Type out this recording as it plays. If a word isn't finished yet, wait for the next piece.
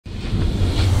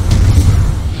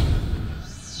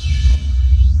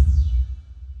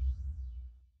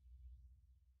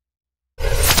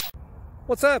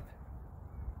What's up?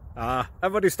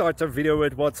 Everybody starts a video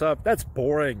with what's up. That's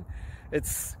boring.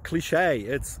 It's cliche.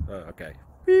 It's okay.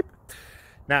 Beep.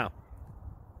 Now,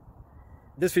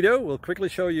 this video will quickly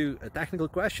show you a technical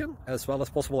question as well as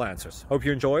possible answers. Hope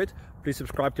you enjoyed. Please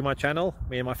subscribe to my channel.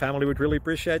 Me and my family would really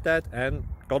appreciate that, and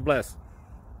God bless.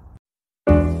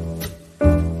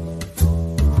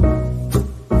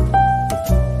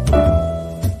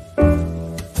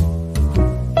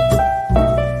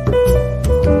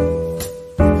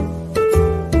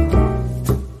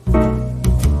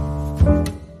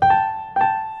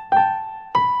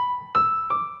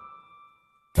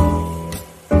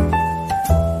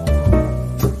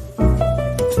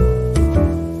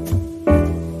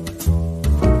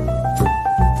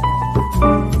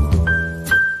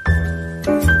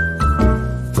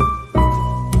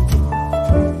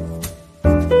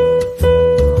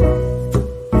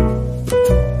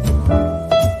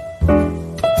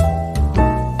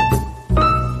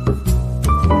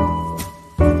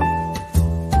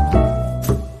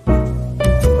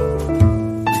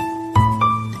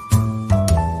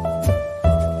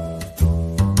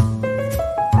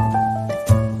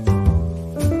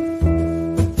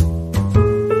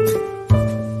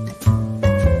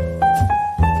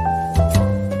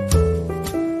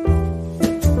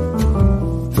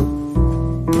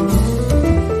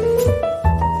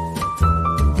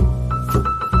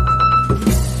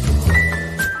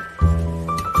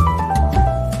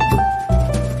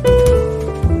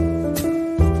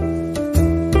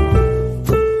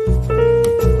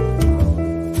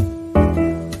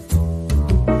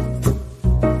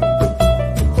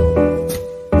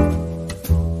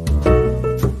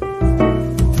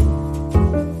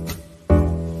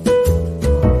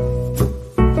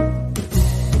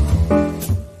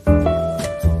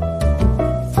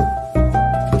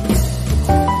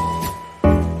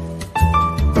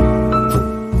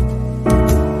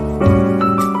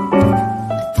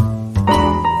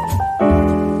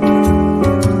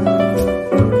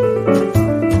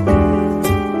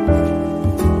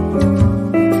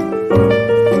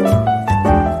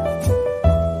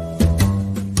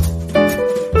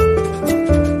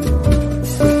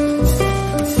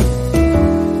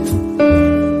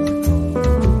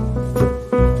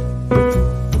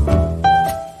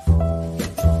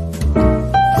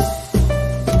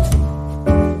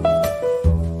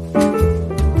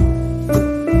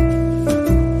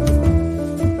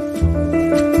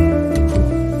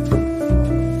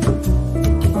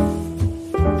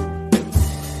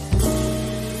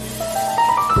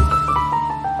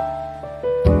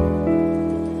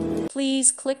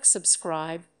 Please click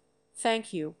subscribe.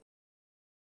 Thank you.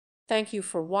 Thank you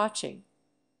for watching.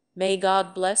 May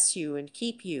God bless you and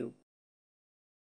keep you.